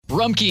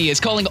Rumpke is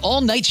calling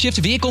all night shift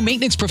vehicle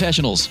maintenance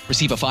professionals.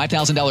 Receive a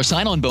 $5,000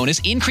 sign-on bonus,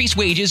 increased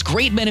wages,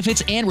 great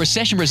benefits, and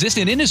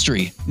recession-resistant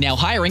industry. Now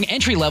hiring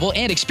entry-level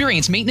and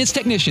experienced maintenance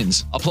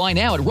technicians. Apply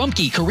now at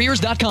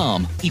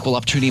rumpkecareers.com. Equal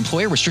opportunity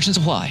employer. Restrictions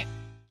apply.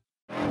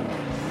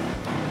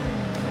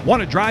 Want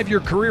to drive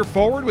your career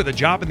forward with a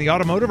job in the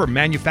automotive or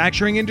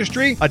manufacturing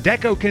industry?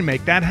 Adecco can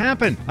make that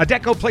happen.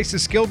 Adecco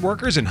places skilled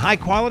workers in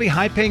high-quality,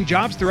 high-paying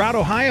jobs throughout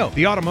Ohio.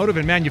 The automotive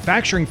and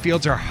manufacturing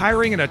fields are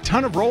hiring in a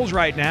ton of roles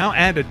right now,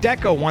 and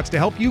Adecco wants to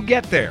help you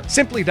get there.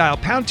 Simply dial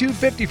pound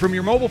 250 from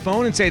your mobile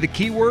phone and say the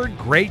keyword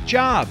Great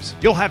Jobs.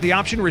 You'll have the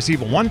option to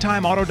receive a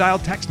one-time auto-dial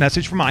text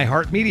message from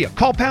iHeartMedia.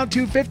 Call pound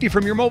 250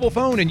 from your mobile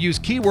phone and use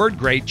keyword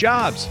Great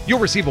Jobs. You'll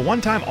receive a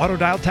one-time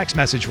auto-dial text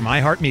message from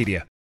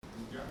iHeartMedia.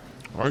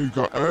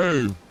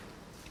 Hey,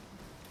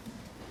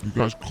 you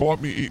guys caught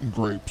me eating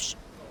grapes.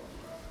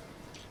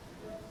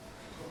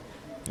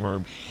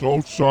 I'm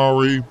so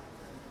sorry.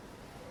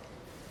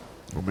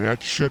 I'm at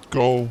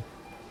ShitCo,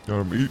 and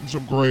I'm eating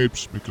some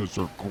grapes because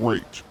they're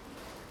great.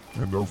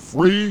 And they're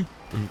free,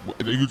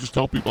 and you just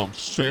tell people I'm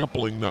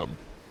sampling them.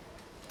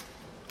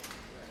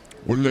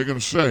 What are they going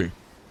to say?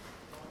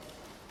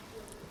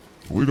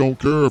 We don't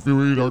care if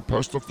you eat our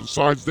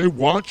pesticides. They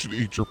want you to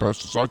eat your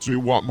pesticides, so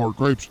you want more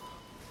grapes.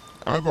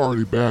 I've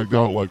already bagged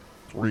out like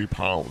 3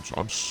 pounds.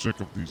 I'm sick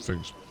of these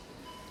things.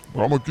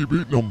 But I'm going to keep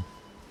eating them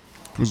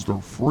because they're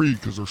free,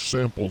 because they're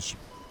samples.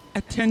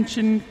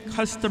 Attention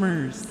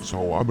customers.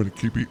 So I'm going to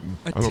keep eating.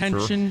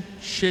 Attention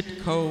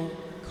ShitCo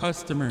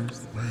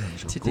customers. Man,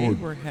 Today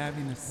good. we're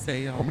having a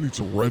sale. I'm going to eat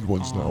some red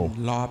ones now.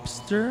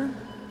 Lobster.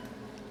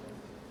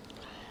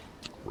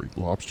 Great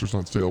lobsters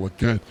on sale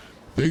again.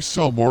 They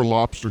sell more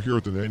lobster here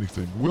than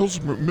anything.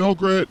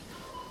 Milgret,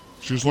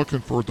 she's looking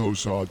for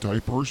those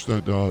diapers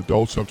that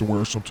adults have to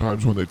wear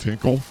sometimes when they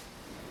tinkle.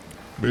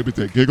 Maybe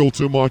they giggle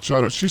too much.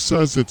 She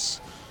says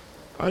it's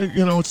none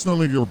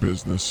of your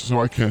business,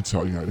 so I can't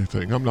tell you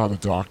anything. I'm not a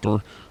doctor.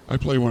 I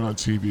play one on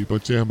TV,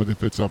 but damn it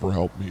if it's ever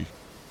helped me.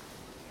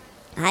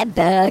 I'm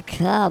back.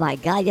 Oh my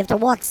God, you have to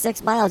walk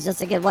 6 miles just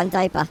to get one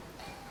diaper. I'm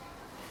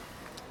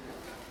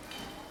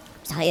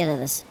tired of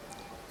this.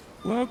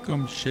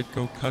 Welcome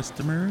ShitCo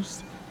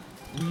customers.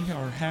 We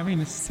are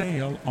having a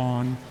sale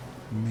on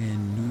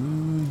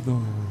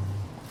Menudo.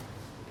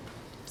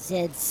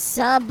 Did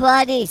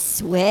somebody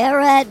swear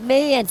at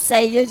me and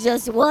say you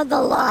just won the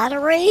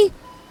lottery?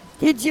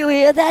 Did you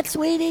hear that,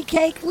 sweetie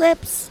cake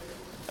lips?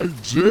 I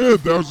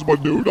did. There's a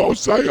Menudo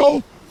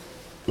sale.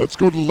 Let's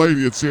go to the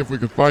lady and see if we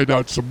can find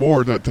out some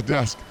more at the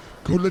desk.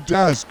 Go to the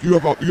desk. You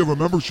have a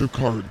membership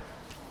card.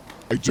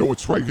 Hey Joe,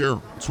 it's right here.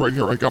 It's right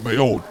here. I got my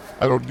own.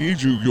 I don't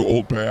need you, you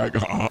old bag.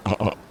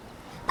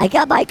 I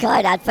got my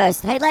card out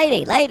first. Hey,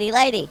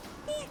 lady.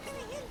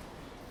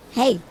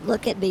 Hey,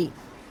 look at me.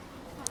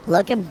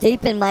 Look him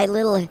deep in my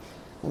little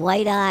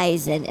white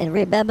eyes and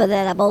remember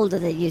that I'm older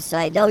than you, so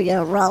I know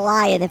you're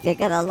lying if you're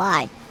gonna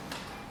lie.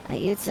 Are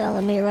you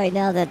telling me right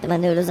now that the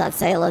Menudo's on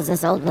sale is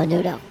this old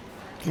Menudo?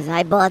 Because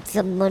I bought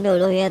some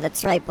Menudo here, the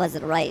stripe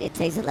wasn't right. It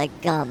tasted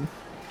like gum.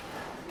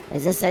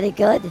 Is this any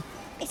good?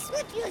 It's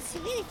not yours, it's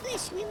very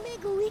fresh. We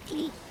make it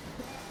weekly.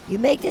 You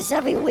make this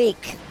every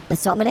week.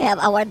 So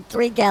I want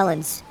 3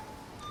 gallons.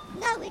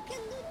 No, we can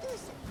do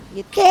this.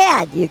 You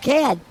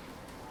can.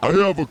 I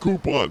have a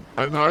coupon,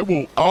 and I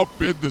will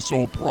outbid this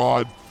old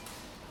prod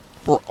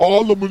for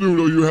all the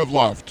Menudo you have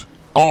left.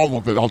 All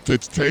of it. I'll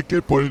take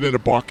it, put it in a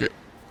bucket.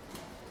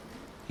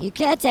 You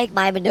can't take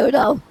my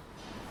Menudo.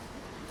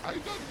 I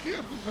don't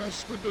care who has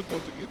spent it.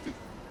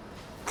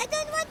 I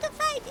don't want to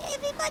fight.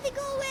 Everybody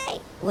go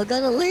away. We're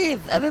gonna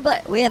leave.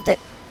 Everybody, we have to.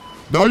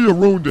 Now you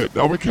ruined it.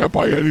 Now we can't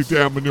buy any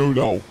damn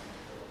Menudo.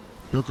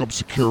 Here comes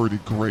security.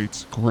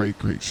 Great. Wait,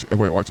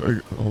 watch.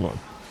 Hold on.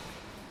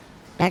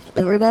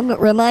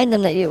 Remind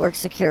them that you work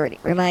security.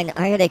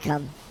 Here they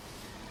come.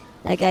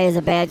 That guy has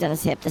a badge on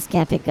his hip. This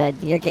can't be good.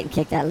 You're getting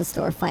kicked out of the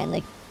store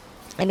finally.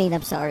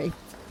 I'm sorry.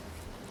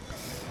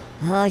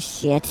 Oh,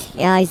 shit.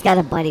 Yeah, he's got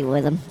a buddy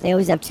with him. They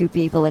always have 2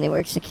 people when they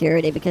work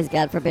security because,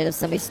 God forbid, if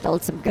somebody stole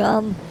some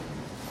gum.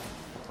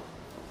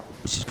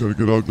 This is gonna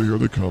get ugly. Here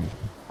they come.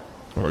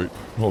 All right,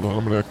 hold on.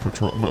 I'm gonna act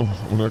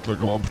like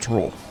I'm on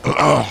patrol.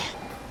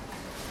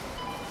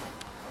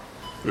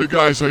 Hey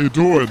guys, how you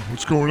doing?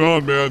 What's going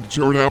on, man? Did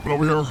you hear what happened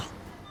over here?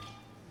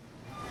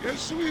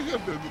 Yes, we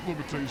have. Let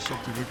me tell you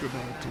something. I could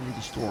not have to leave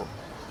the store.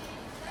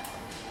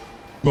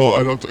 Well,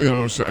 I don't.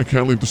 I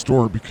can't leave the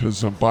store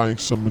because I'm buying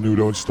some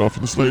Menudo and stuff,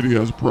 and this lady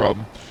has a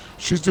problem.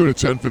 She's doing a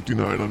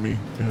 1059 on me,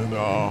 and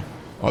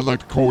I'd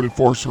like to code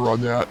enforce her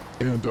on that.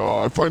 And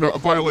I find a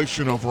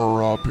violation of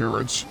her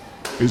appearance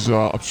is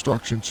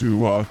obstruction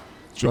to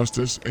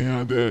justice.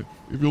 And if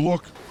you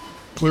look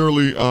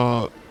clearly,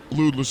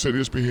 lewd,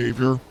 lascivious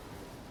behavior.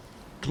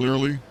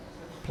 Clearly,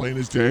 plain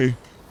as day.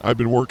 I've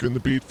been working the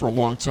beat for a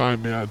long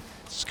time, man.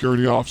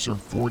 Security officer,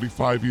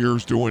 45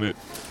 years doing it.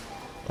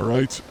 All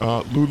right,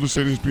 lewd,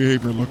 lascivious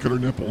behavior. Look at her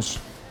nipples.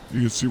 You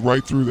can see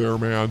right through there,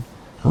 man.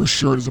 Her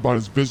shirt is about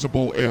as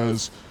visible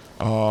as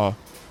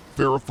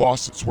Farrah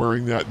Fawcett's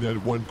wearing that, and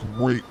that one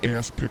great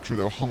ass picture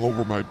that hung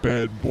over my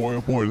bed. Boy,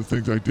 oh boy, the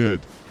things I did.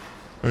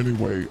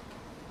 Anyway,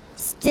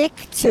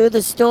 Stick to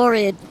the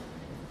story and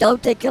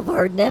don't think of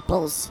her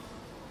nipples.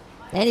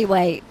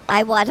 Anyway,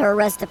 I want her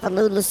arrested for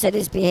lunacy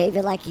his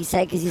behavior, like he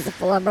said, because he's a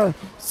former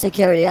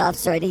security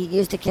officer and he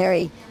used to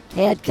carry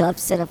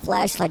handcuffs and a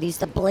flashlight. He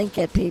used to blink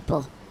at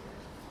people.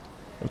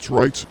 that's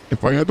right.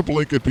 If I had to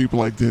blink at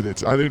people, I did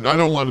it. I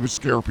don't want to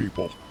scare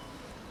people.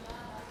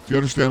 Do you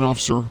understand,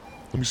 officer?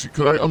 Let me see.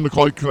 Can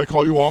I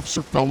call you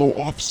officer, fellow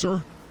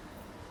officer?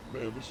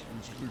 Man, just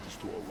leave the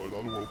store, right? I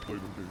don't want to play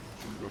them games,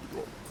 so you gotta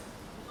go.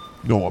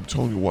 No, I'm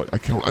telling you what, I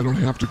don't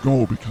have to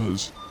go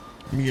because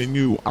me and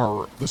you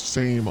are the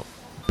same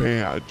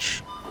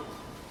badge.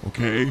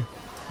 Okay?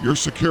 You're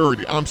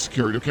security, I'm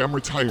security. Okay, I'm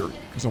retired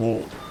because I'm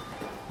old.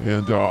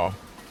 And I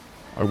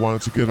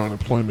wanted to get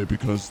unemployment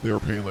because they were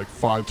paying like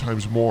 5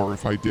 times more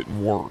if I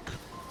didn't work.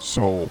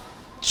 So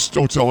just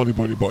don't tell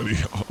anybody, buddy. You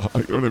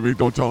know what I mean?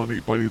 Don't tell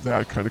anybody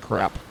that kind of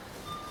crap.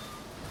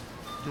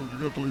 Dude, you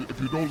have to leave.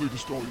 If you don't leave the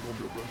store, you're going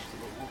to be arrested.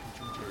 I'll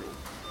put you in jail.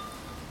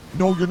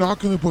 No, you're not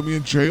going to put me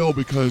in jail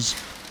because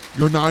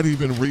you're not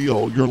even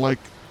real.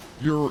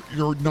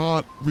 You're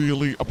not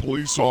really a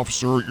police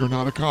officer. You're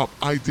not a cop.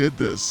 I did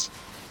this.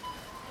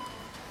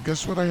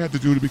 Guess what I had to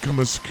do to become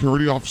a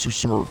security officer,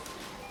 sir?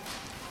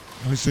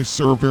 I say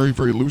sir very,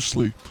 very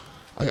loosely.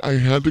 I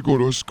had to go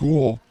to a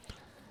school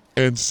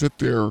and sit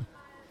there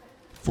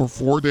for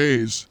 4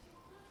 days,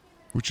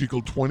 which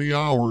equaled 20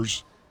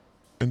 hours,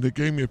 and they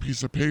gave me a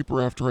piece of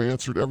paper after I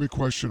answered every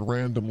question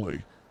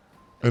randomly.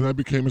 And I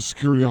became a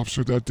security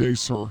officer that day,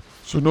 sir.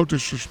 So no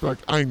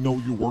disrespect, I know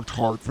you worked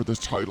hard for this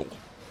title.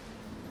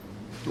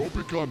 Don't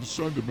be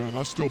condescending, man.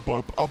 I'll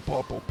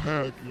pop a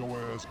pack your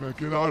ass, man.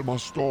 Get out of my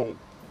stall.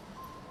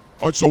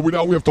 All right, so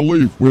now we have to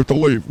leave. We have to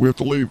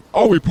leave.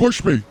 Oh, he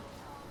pushed me.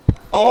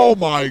 Oh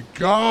my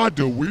God,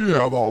 do we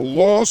have a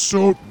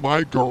lawsuit,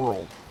 my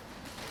girl?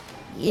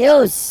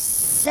 You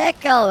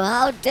sicko!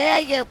 How dare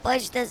you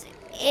push this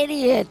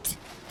idiot?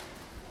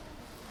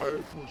 I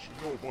ain't pushing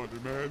nobody,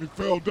 man. He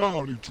fell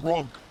down. He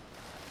drunk.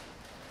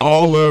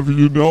 I'll have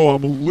you know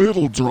I'm a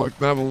little drunk,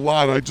 not a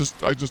lot.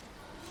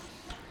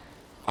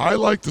 I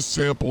like the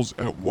samples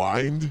at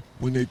Wine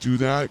when they do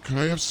that. Can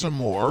I have some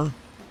more?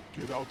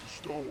 Get out the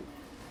stove.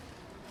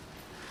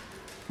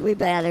 We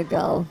better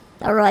go.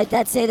 All right,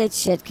 that's it at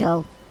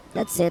ShitCo.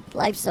 That's it.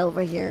 Life's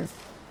over here.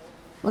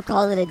 We'll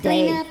call it a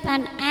day. Clean up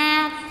on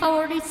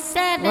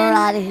I-47. We're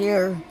out of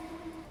here.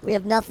 We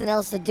have nothing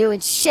else to do in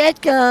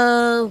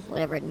ShitCo.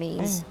 Whatever it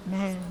means.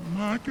 Oh,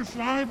 my mic is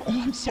live.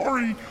 Oh, I'm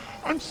sorry.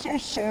 I'm so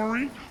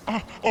sorry.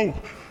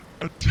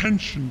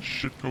 Attention,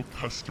 ShitCo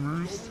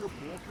customers.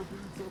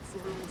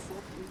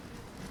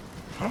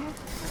 Huh?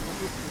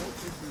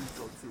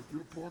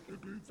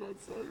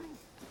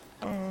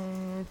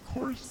 Of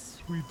course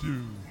we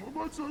do. How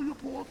much are your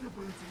pocket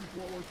beans if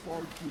you bought like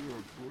 5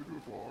 kids? Will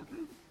you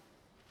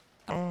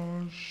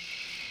pocket?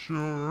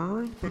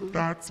 Sure, but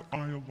that's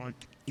aisle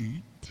like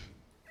 8.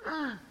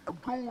 I'm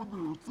going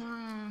there.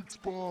 Thanks,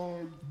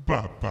 bye.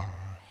 Bye-bye.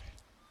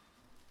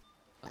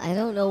 I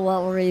don't know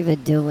what we're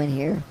even doing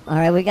here. All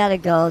right, we gotta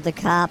go. The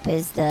cop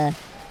is the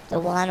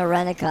wanna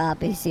rent a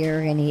cop is here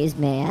and he's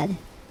mad.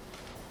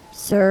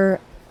 Sir,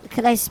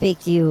 could I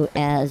speak to you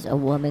as a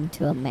woman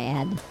to a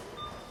man?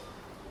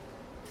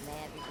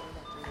 Man, you're going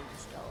to leave the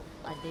stove.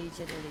 I need you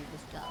to leave the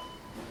stove.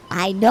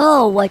 I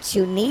know what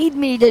you need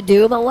me to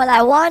do, but what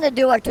I want to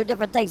do are 2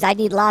 different things. I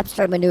need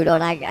lobster menudo,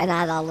 and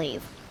I'll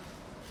leave.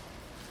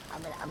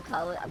 I'm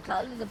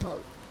calling the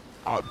police.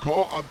 I'm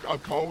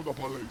calling the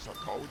police.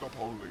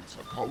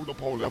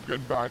 I'm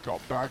getting back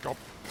up.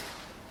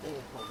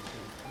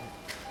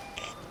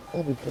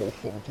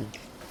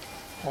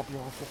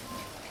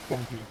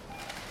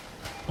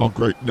 Oh,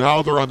 great.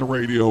 Now they're on the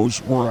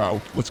radios. We're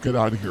out. Let's get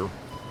out of here.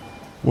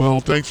 Well,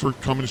 thanks for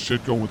coming to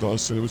ShitCo with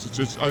us. And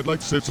I'd like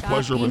to say it's a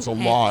pleasure, but it's a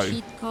lie.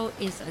 ShitCo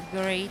is a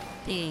great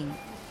thing.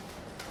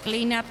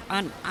 Clean up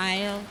on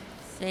aisle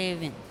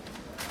 7.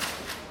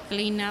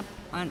 Clean up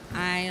on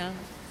aisle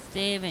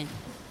 7.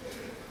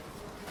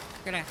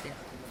 Gracias.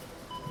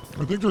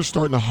 I think they're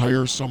starting to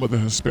hire some of the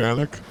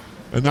Hispanic,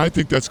 and I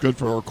think that's good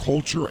for our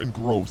culture and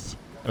growth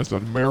as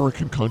an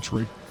American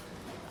country.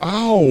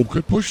 Ow!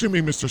 Quit pushing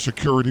me, Mr.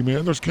 Security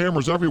Man. There's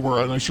cameras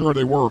everywhere, and I'm sure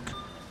they work.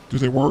 Do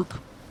they work?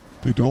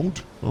 They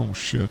don't? Oh,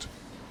 shit.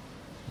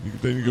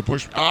 Then you can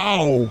push me.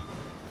 Ow!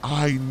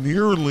 I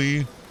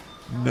nearly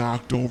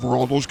knocked over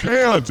all those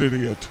cans,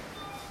 idiot.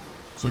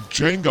 It's like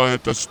Jenga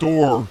at the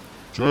store.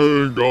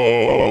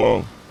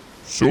 Jenga!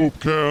 Soup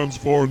cans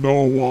for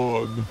no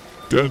one.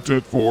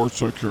 Dented for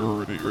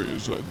security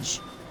reasons.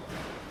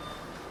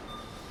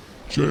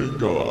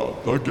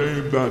 Jenga, the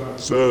game that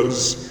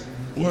says,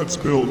 let's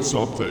build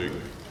something,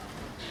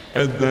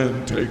 and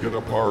then take it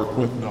apart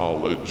with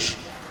knowledge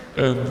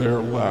and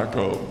their lack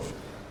of.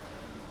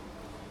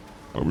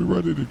 Are we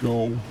ready to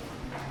go?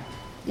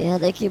 Yeah,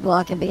 they keep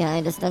walking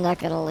behind us. They're not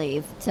going to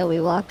leave until we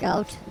walk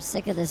out. I'm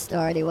sick of this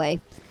store anyway.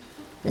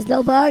 There's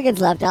no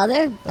bargains left, are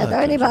there? Are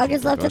there any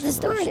bargains left at the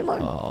store anymore?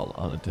 All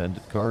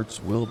unattended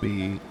carts will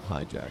be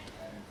hijacked.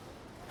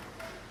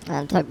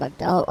 I'm talking about,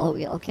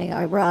 yeah, okay, all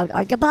right, we're out. All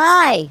right,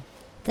 goodbye.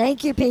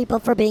 Thank you, people,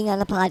 for being on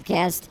the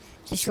podcast.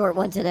 It's a short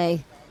one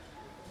today.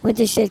 Went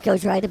to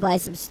ShitCo, tried to buy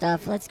some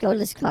stuff. Let's go to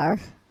this car.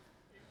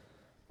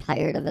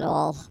 Tired of it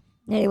all.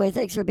 Anyway,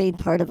 thanks for being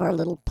part of our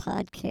little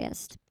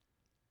podcast.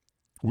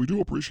 We do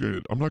appreciate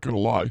it. I'm not going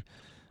to lie.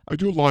 I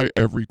do lie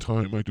every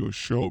time I do a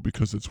show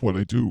because it's what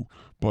I do.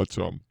 But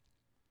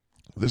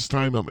this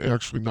time I'm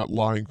actually not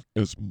lying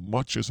as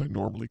much as I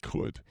normally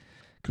could.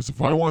 Because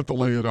if I want to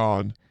lay it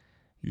on,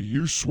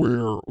 you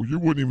swear, or you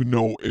wouldn't even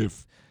know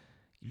if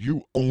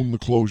you own the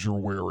clothes you're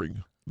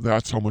wearing.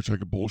 That's how much I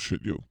could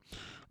bullshit you.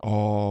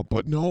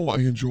 But no, I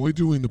enjoy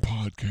doing the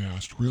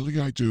podcast. Really,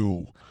 I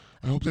do.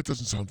 I hope that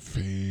doesn't sound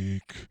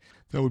fake.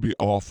 That would be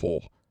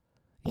awful.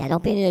 Yeah,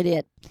 don't be an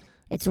idiot.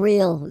 It's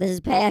real. This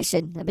is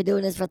passion. I've been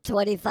doing this for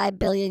 25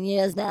 billion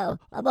years now.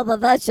 I'm a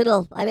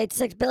professional. I made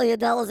 $6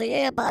 billion a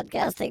year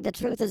podcasting. The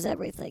truth is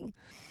everything.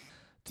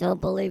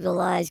 Don't believe the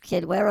lies,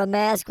 kid. Wear a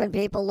mask when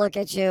people look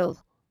at you.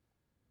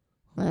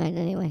 All right,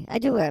 anyway. I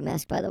do wear a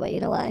mask, by the way.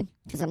 You know why?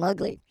 Because I'm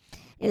ugly.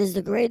 It is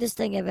the greatest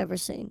thing I've ever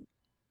seen.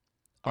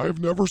 I've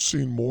never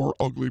seen more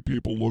ugly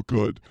people look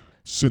good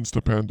since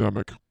the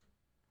pandemic.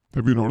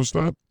 Have you noticed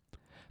that?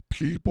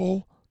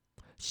 People,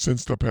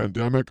 since the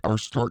pandemic, are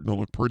starting to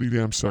look pretty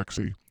damn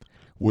sexy.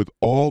 With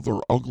all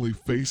their ugly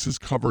faces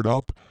covered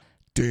up,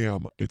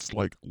 damn, it's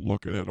like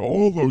looking at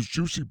all those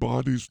juicy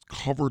bodies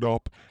covered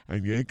up,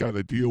 and you ain't got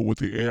to deal with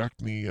the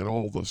acne and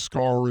all the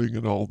scarring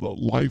and all the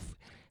life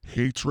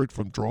hatred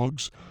from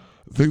drugs.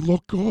 They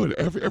look good.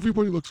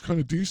 Everybody looks kind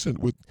of decent,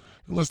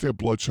 unless they have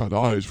bloodshot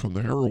eyes from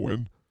the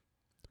heroin.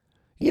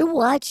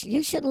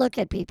 You should look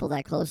at people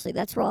that closely.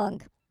 That's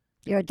wrong.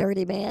 You're a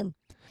dirty man.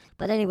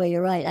 But anyway,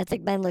 you're right. I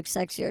think men look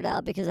sexier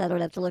now because I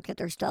don't have to look at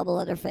their stubble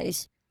on their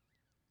face.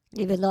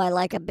 Even though I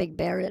like a big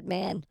bearded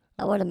man.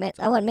 I want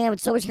a man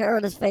with so much hair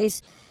on his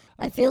face,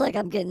 I feel like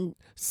I'm getting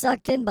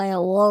sucked in by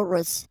a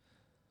walrus.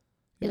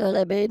 You know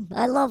what I mean?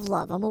 I love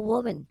love. I'm a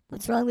woman.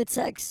 What's wrong with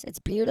sex? It's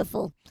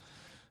beautiful.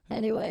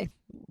 Anyway,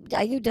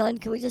 are you done?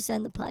 Can we just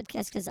end the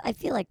podcast? Because I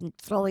feel like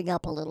throwing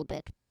up a little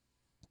bit.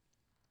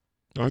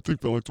 I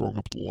think they like throwing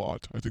up a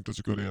lot. I think that's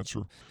a good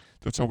answer.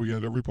 That's how we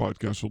end every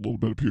podcast, a little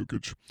bit of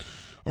pukage.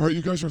 All right,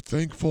 you guys are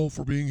thankful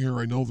for being here.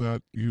 I know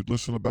that you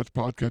listen to Bet's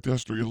podcast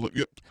yesterday.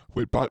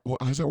 Wait, Bob, how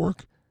does that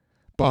work?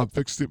 Bob,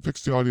 fix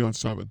the audio on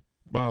 7.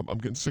 Bob, I'm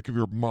getting sick of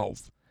your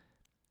mouth.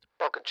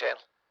 Broken channel.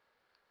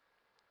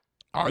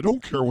 I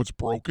don't care what's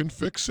broken.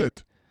 Fix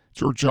it.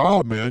 It's your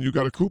job, man. You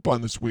got a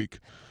coupon this week.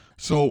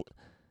 So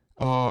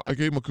I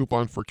gave him a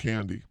coupon for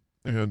candy,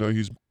 and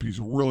he's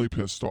really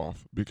pissed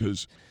off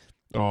because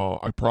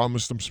I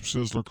promised him some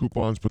Sizzler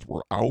coupons, but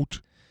we're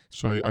out.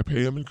 So I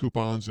pay him in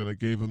coupons, and I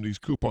gave him these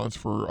coupons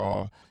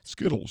for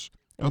Skittles.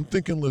 I'm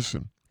thinking,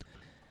 listen,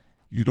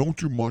 you don't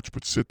do much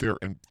but sit there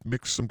and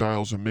mix some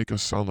dials and make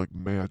us sound like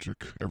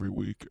magic every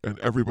week. And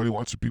everybody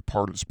wants to be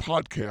part of this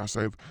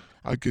podcast.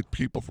 I get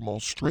people from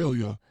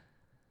Australia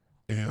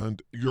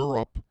and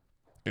Europe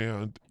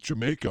and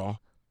Jamaica,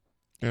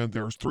 and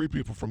there's 3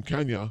 people from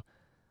Kenya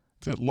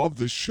that love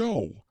this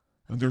show.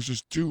 And there's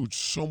this dude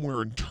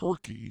somewhere in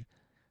Turkey,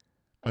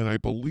 and I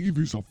believe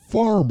he's a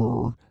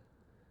farmer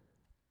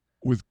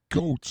with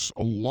goats,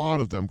 a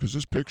lot of them, because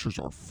his pictures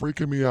are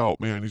freaking me out,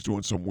 man. He's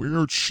doing some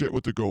weird shit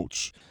with the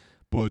goats.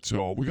 But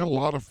we got a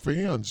lot of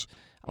fans.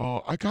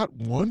 I got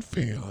one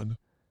fan,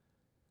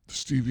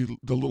 the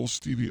little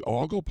Stevie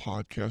Ogle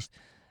podcast.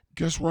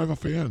 Guess where I have a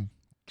fan?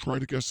 Try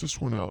to guess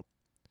this one out.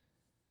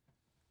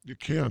 You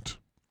can't.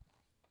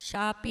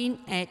 Shopping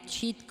at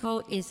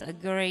ShitCo is a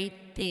great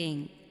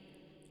thing.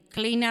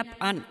 Clean up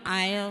on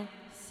aisle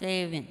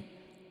 7.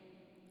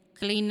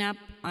 Clean up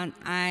on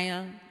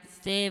aisle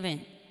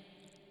 7.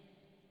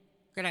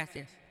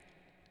 Gracias.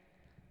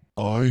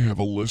 I have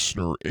a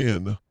listener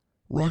in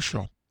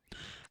Russia.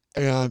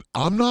 And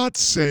I'm not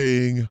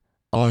saying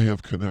I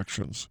have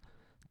connections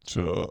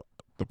to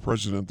the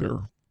president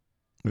there,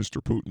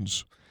 Mr.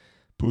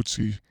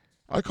 Putsky.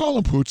 I call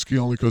him Putsky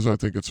only because I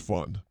think it's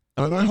fun.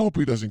 And I hope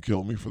he doesn't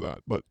kill me for that.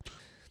 But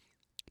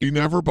he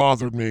never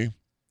bothered me.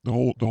 The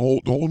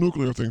whole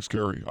nuclear thing's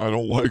scary. I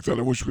don't like that.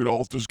 I wish we'd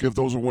all just give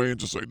those away and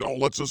just say, no,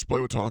 let's just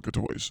play with Tonka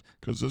toys.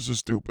 Because this is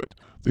stupid.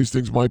 These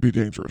things might be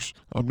dangerous.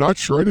 I'm not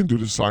sure. I didn't do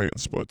the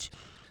science, but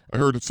I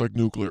heard it's like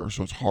nuclear,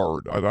 so it's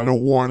hard. I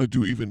don't want to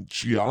do even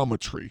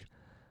geometry.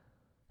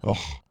 Ugh,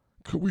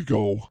 could we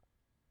go?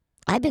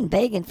 I've been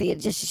begging for you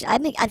to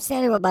I'm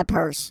standing with my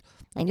purse,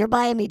 and you're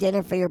buying me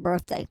dinner for your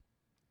birthday.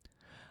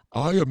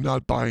 I am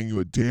not buying you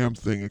a damn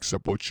thing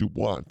except what you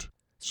want,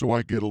 so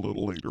I get a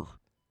little later.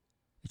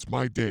 It's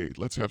my day.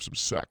 Let's have some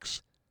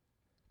sex.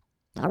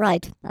 All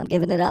right, I'm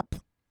giving it up.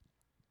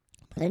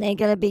 But it ain't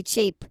going to be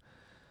cheap.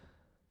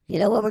 You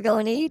know what we're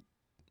going to eat?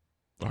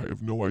 I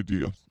have no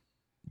idea.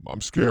 I'm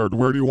scared.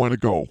 Where do you want to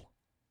go?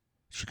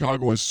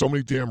 Chicago has so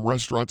many damn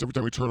restaurants. Every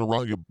time you turn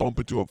around, you bump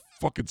into a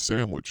fucking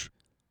sandwich.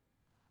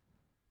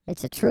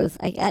 It's the truth.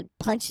 I got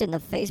punched in the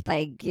face by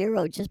a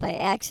gyro just by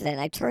accident.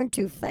 I turned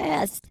too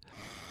fast.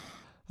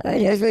 All right,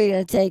 here's where you're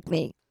going to take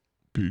me.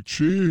 Be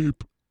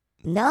cheap.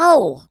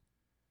 No.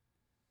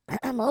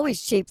 I'm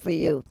always cheap for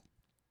you.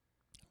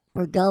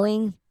 We're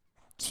going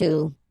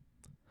 2.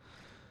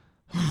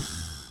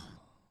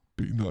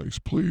 Be nice,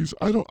 please.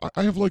 I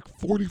have like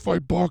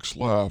 $45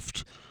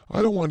 left.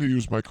 I don't want to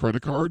use my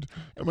credit card.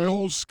 And my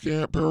whole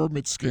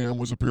pyramid scam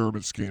was a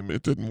pyramid scheme.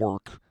 It didn't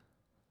work.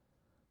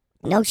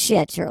 No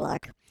shit,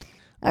 Sherlock.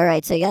 All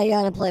right, so you got your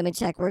unemployment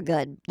check. We're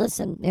good.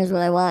 Listen, here's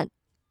what I want.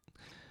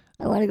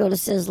 I want to go to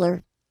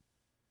Sizzler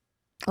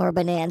or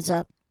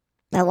Bonanza.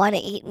 I want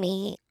to eat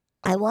meat.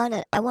 I want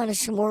a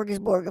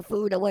smorgasbord of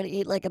food. I want to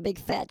eat like a big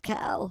fat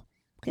cow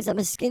because I'm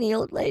a skinny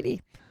old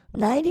lady.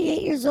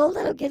 98 years old,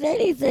 I don't get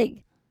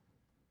anything.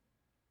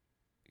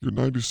 You're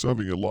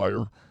 97, you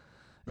liar.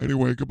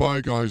 Anyway,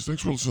 goodbye, guys.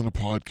 Thanks for listening to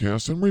the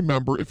podcast. And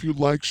remember, if you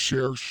like,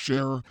 share,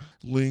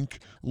 link,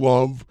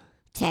 love.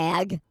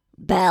 Tag,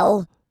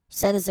 bell,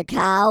 send us a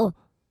cow.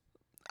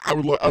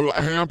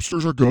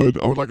 Hamsters are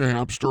good. I would like a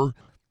hamster.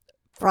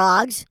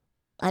 Frogs.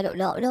 I don't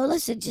know. No,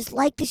 listen, just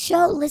like the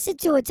show. Listen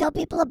to it. Tell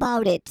people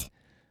about it.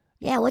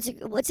 Yeah, what's it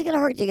going to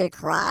hurt? You're going to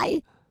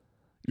cry?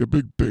 You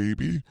big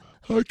baby.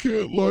 I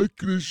can't like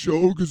this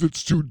show because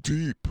it's too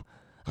deep.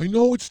 I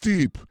know it's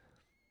deep.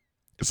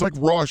 It's like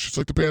Rush. It's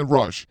like the band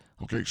Rush.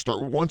 Okay,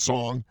 start with one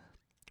song.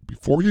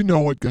 Before you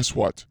know it, guess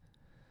what?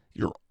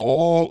 You're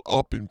all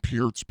up in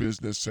Peart's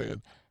business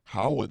saying,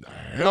 how in the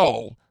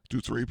hell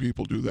do 3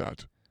 people do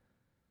that?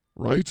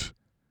 Right?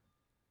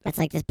 That's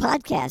like this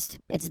podcast.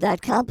 It's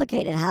that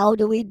complicated. How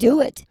do we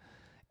do it?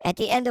 At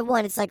the end of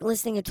one, it's like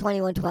listening to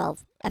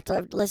 2112.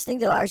 After listening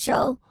to our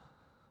show,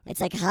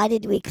 it's like, how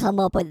did we come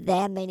up with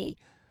that many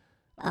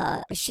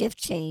shift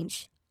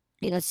change,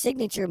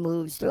 signature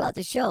moves throughout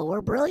the show?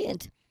 We're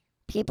brilliant.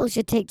 People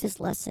should take this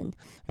lesson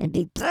and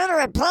be better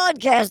at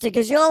podcasting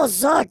because you all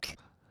suck.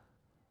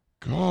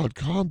 God,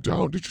 calm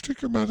down. Did you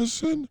take your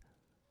medicine?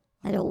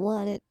 I don't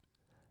want it.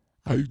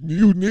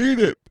 You need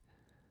it.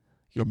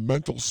 You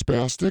mental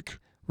spastic.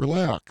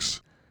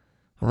 Relax.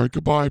 All right,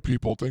 goodbye,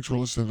 people. Thanks for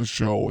listening to the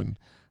show, and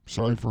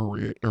sorry for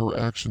our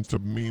reactions to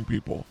mean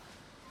people.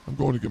 I'm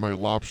going to get my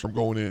lobster. I'm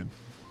going in.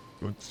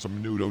 Going to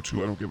some nudo,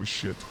 too. I don't give a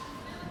shit.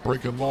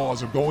 Breaking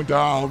laws. I'm going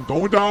down.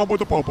 Going down with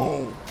the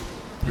popo.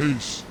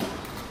 Peace.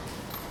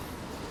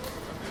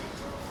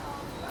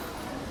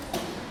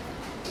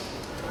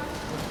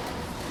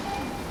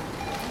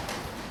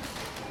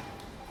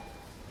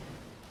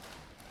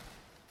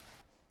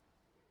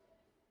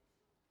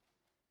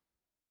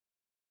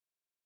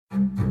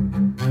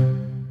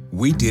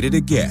 We did it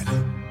again.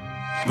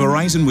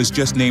 Verizon was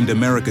just named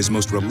America's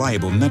most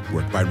reliable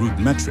network by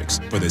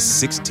RootMetrics for the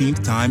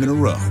 16th time in a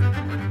row,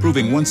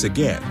 proving once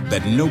again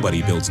that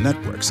nobody builds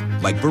networks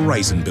like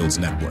Verizon builds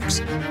networks.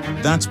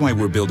 That's why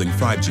we're building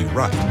 5G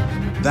right.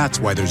 That's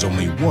why there's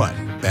only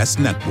one best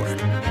network,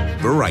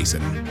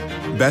 Verizon.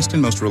 Best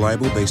and most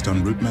reliable based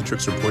on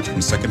RootMetrics reports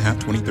from second half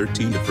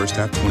 2013 to first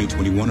half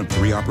 2021 of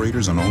 3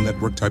 operators on all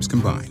network types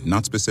combined,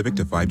 not specific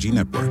to 5G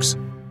networks.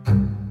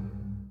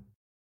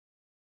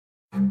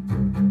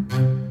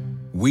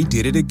 We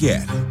did it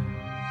again.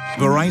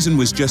 Verizon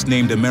was just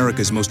named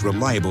America's most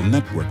reliable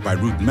network by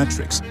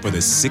RootMetrics for the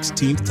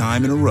 16th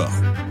time in a row,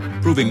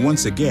 proving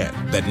once again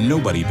that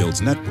nobody builds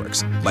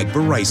networks like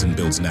Verizon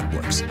builds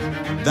networks.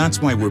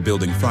 That's why we're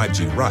building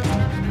 5G right.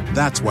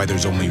 That's why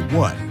there's only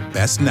one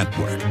best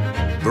network,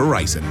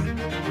 Verizon.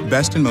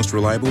 Best and most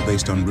reliable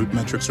based on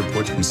RootMetrics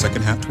reports from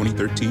second half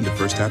 2013 to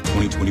first half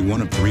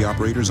 2021 of 3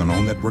 operators on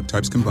all network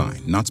types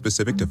combined, not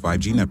specific to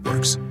 5G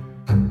networks.